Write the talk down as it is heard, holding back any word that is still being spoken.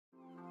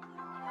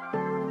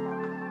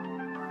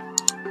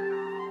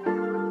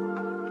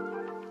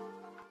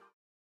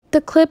The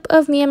clip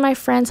of me and my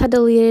friends had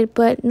deleted,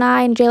 but nah,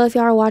 and jail if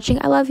y'all are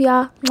watching. I love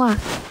y'all. Mwah.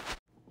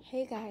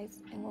 Hey guys,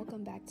 and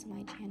welcome back to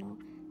my channel.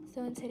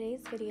 So in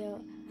today's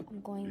video,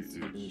 I'm going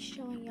to be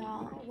showing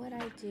y'all what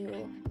I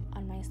do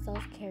on my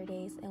self-care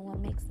days and what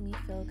makes me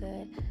feel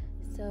good.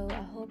 So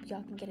I hope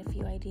y'all can get a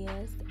few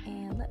ideas,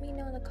 and let me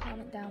know in the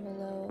comment down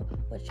below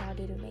what y'all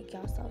do to make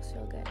yourselves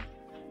feel good.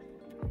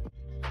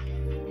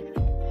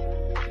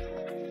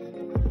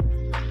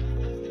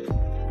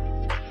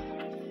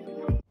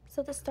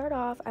 So to start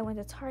off, I went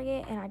to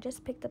Target and I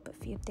just picked up a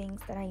few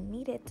things that I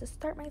needed to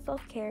start my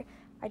self-care.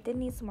 I did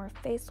need some more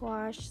face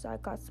wash, so I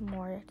got some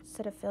more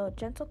Cetaphil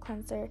Gentle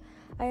Cleanser.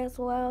 I as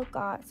well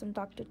got some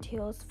Dr.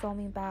 Teal's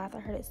Foaming Bath. I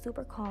heard it's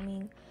super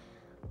calming.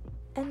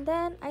 And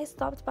then I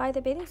stopped by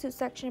the bathing suit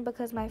section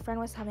because my friend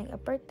was having a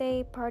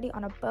birthday party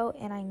on a boat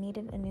and I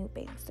needed a new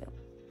bathing suit.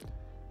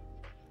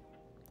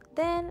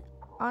 Then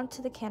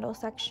onto the candle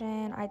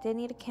section. I did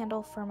need a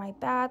candle for my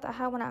bath. I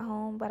had one at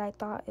home, but I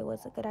thought it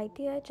was a good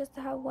idea just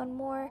to have one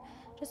more,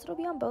 just so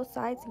it'll be on both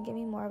sides and give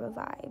me more of a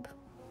vibe.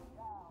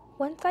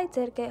 Once I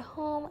did get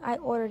home, I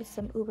ordered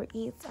some Uber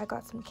Eats. I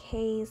got some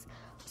K's,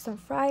 some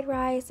fried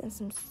rice, and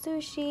some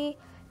sushi.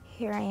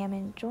 Here I am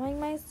enjoying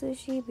my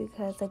sushi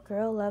because a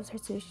girl loves her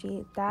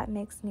sushi. That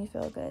makes me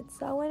feel good.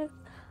 So I went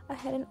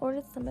ahead and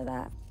ordered some of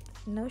that.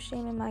 No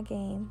shame in my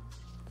game.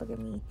 Look at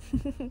me.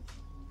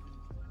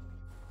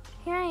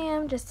 Here I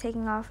am just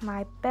taking off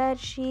my bed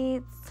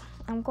sheets.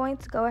 I'm going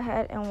to go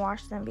ahead and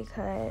wash them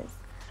because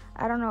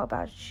I don't know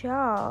about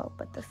y'all,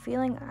 but the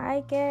feeling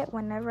I get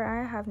whenever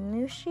I have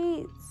new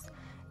sheets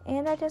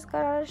and I just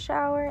got out of the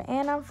shower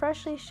and I'm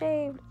freshly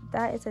shaved,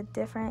 that is a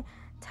different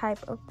type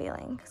of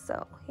feeling.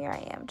 So here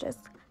I am just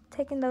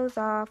taking those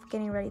off,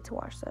 getting ready to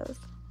wash those.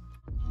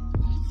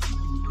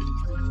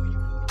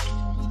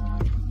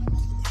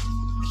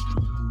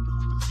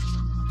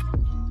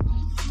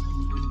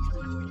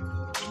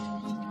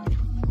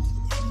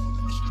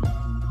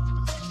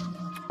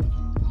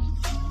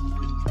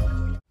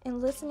 And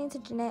listening to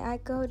Janae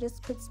Aiko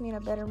just puts me in a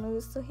better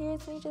mood, so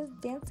here's me just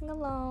dancing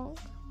along.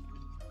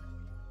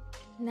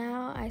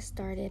 Now I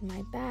started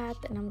my bath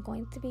and I'm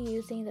going to be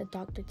using the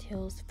Dr.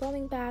 Teal's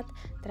Foaming Bath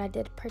that I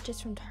did purchase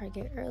from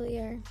Target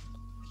earlier.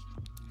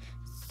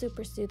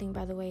 Super soothing,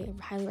 by the way,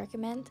 I highly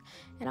recommend.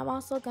 And I'm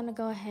also going to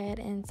go ahead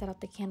and set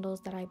up the candles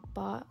that I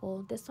bought.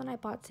 Well, this one I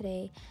bought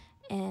today,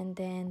 and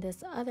then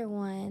this other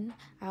one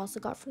I also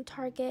got from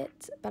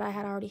Target, but I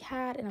had already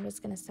had, and I'm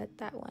just going to set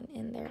that one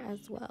in there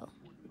as well.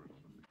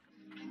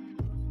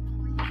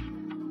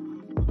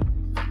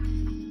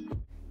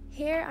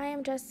 Here I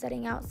am just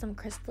setting out some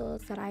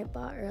crystals that I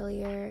bought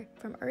earlier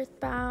from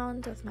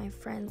Earthbound with my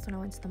friends when I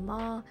went to the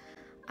mall.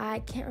 I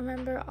can't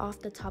remember off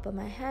the top of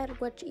my head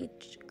what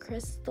each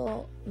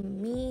crystal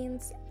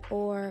means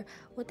or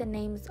what the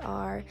names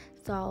are,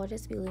 so I'll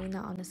just be leaving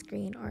that on the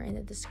screen or in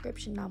the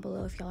description down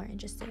below if y'all are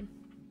interested.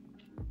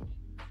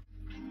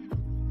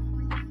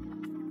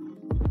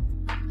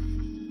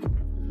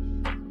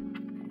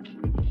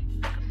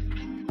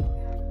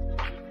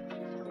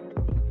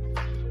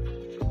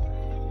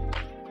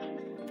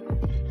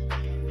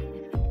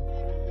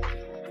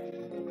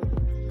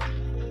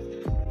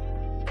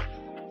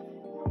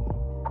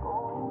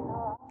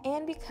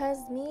 And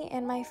because me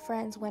and my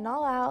friends went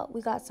all out,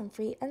 we got some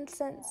free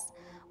incense,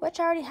 which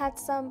I already had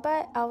some,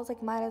 but I was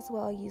like, might as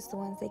well use the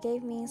ones they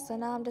gave me. So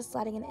now I'm just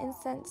lighting an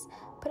incense,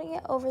 putting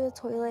it over the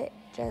toilet,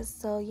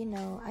 just so you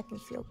know I can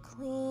feel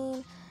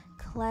clean,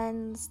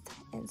 cleansed,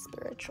 and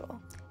spiritual.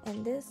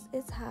 And this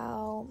is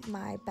how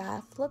my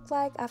bath looked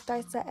like after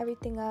I set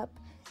everything up.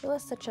 It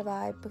was such a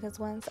vibe because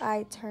once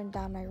I turned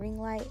down my ring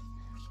light,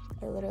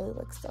 it literally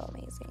looks so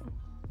amazing.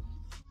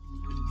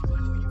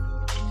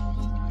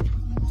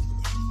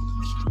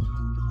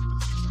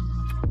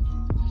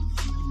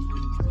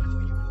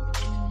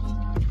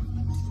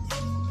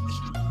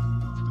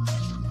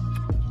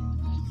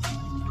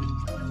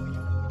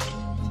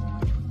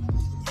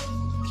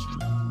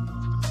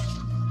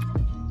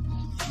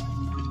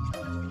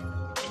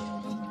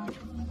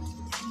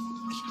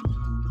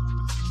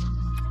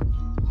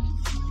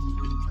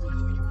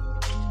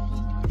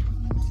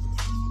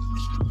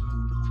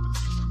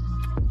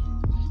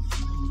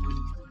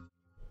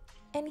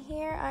 And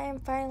here I am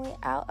finally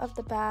out of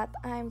the bath.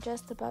 I'm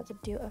just about to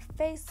do a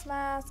face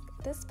mask.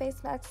 This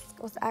face mask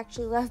was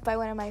actually left by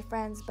one of my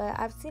friends, but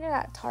I've seen it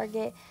at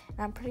Target and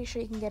I'm pretty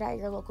sure you can get it at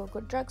your local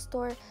good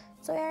drugstore.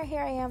 So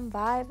here I am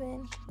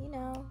vibing, you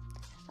know.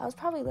 I was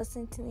probably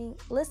listening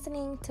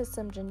to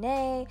some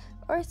Janae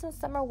or some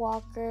Summer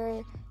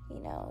Walker, you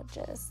know,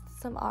 just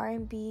some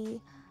R&B.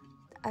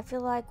 I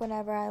feel like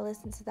whenever I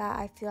listen to that,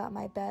 I feel at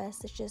my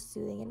best. It's just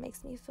soothing and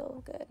makes me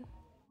feel good.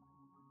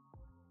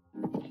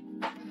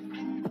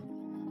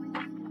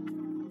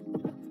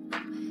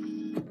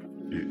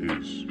 It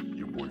is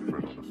your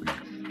boyfriend on the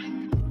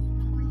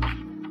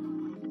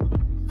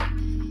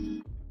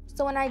beat.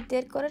 So when I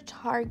did go to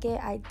Target,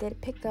 I did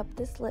pick up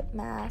this lip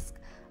mask.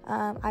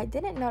 I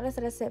didn't notice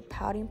that it said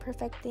pouting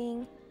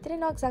perfecting, Didn't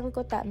know exactly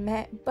what that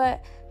meant,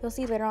 but you'll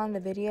see later on in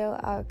the video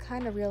I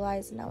kind of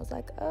realized, and I was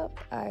like, oh,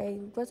 I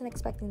wasn't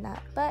expecting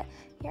that. But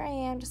here I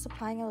am just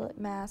applying a lip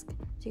mask.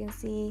 As you can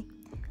see,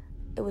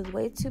 it was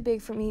way too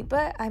big for me,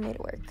 but I made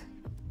it work.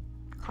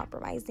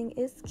 Compromising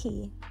is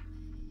key.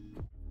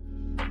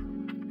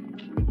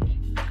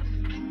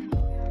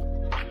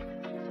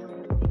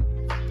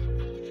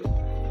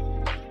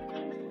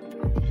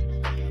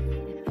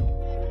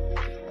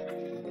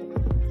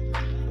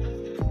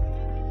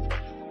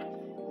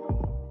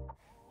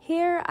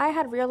 Here, I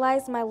had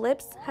realized my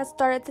lips had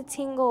started to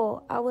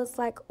tingle. I was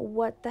like,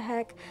 what the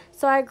heck?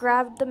 So I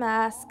grabbed the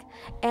mask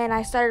and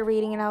I started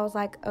reading, and I was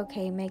like,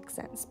 okay, makes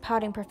sense.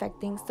 Pouting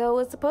perfecting. So it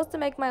was supposed to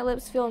make my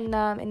lips feel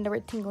numb and they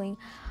were tingling.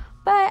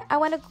 But I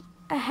went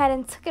ahead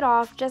and took it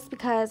off just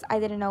because I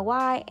didn't know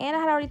why, and I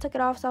had already took it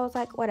off, so I was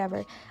like,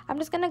 whatever. I'm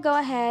just gonna go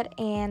ahead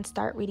and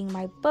start reading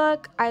my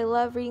book. I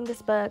love reading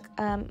this book.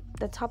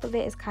 The top of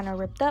it is kind of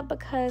ripped up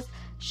because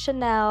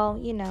Chanel,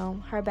 you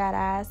know, her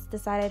badass,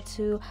 decided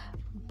to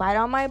bite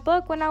on my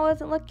book when I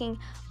wasn't looking.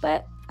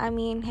 But I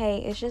mean, hey,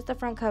 it's just the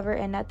front cover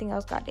and nothing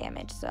else got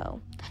damaged. So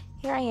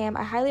here I am.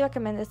 I highly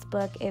recommend this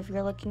book if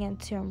you're looking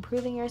into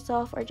improving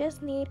yourself or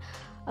just need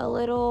a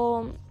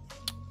little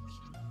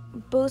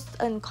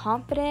boost in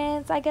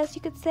confidence, I guess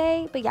you could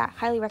say. But yeah,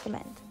 highly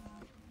recommend.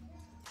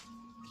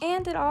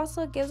 And it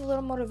also gives a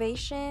little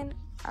motivation.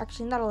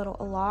 Actually, not a little,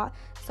 a lot.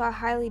 So I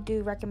highly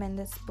do recommend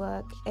this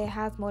book. It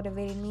has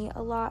motivated me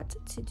a lot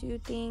to do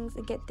things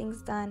and get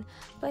things done.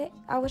 But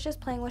I was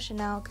just playing with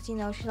Chanel because, you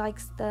know, she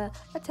likes the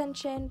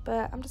attention.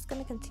 But I'm just going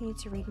to continue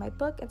to read my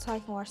book until I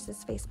can wash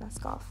this face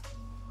mask off.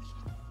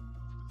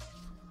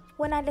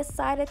 When I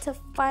decided to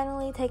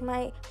finally take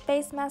my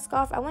face mask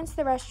off, I went to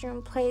the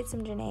restroom, played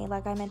some Janae.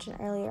 Like I mentioned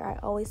earlier, I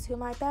always do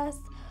my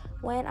best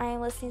when I am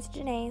listening to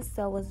Janae,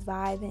 so was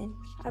vibing.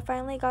 I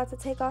finally got to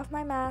take off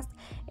my mask,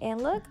 and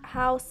look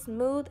how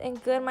smooth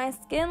and good my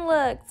skin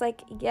looks.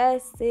 Like,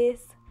 yes, sis,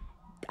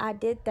 I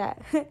did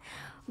that.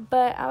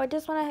 But I would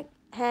just want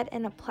to head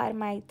and apply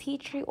my tea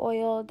tree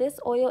oil. This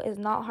oil is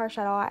not harsh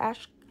at all. I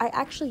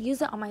actually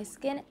use it on my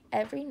skin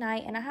every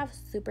night, and I have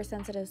super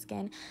sensitive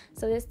skin,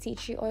 so this tea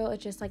tree oil is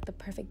just like the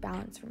perfect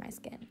balance for my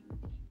skin.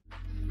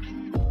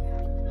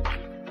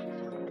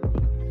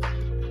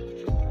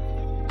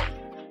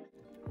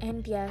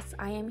 And yes,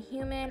 I am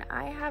human.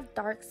 I have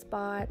dark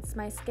spots.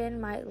 My skin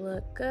might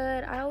look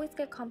good. I always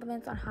get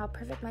compliments on how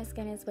perfect my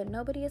skin is, but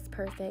nobody is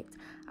perfect.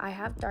 I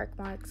have dark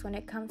marks. When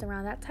it comes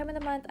around that time of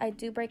the month, I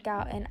do break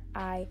out and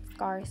I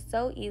scar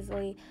so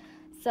easily.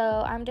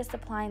 So I'm just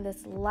applying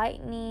this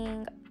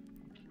lightening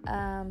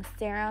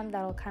serum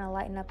that'll kind of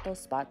lighten up those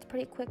spots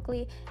pretty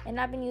quickly. And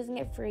I've been using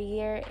it for a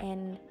year,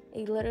 and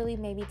it literally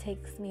maybe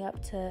takes me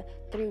up to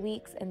 3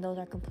 weeks, and those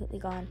are completely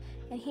gone.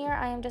 And here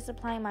I am just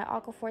applying my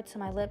Aquaphor to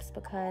my lips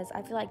because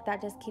I feel like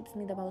that just keeps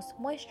me the most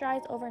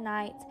moisturized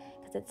overnight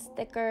because it's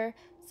thicker.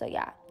 So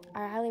yeah,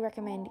 I highly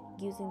recommend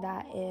using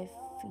that if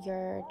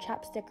your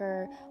chapstick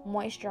or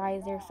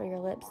moisturizer for your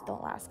lips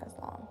don't last as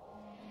long.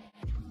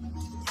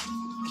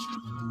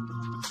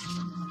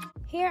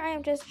 Here I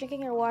am just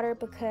drinking your water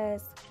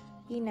because,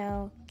 you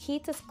know, key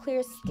to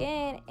clear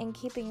skin and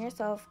keeping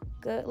yourself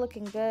good,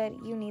 looking good,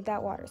 you need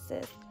that water,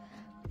 sis.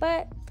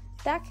 But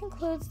that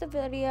concludes the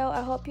video.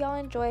 I hope y'all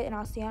enjoyed, and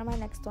I'll see you on my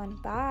next one.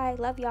 Bye.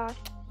 Love y'all.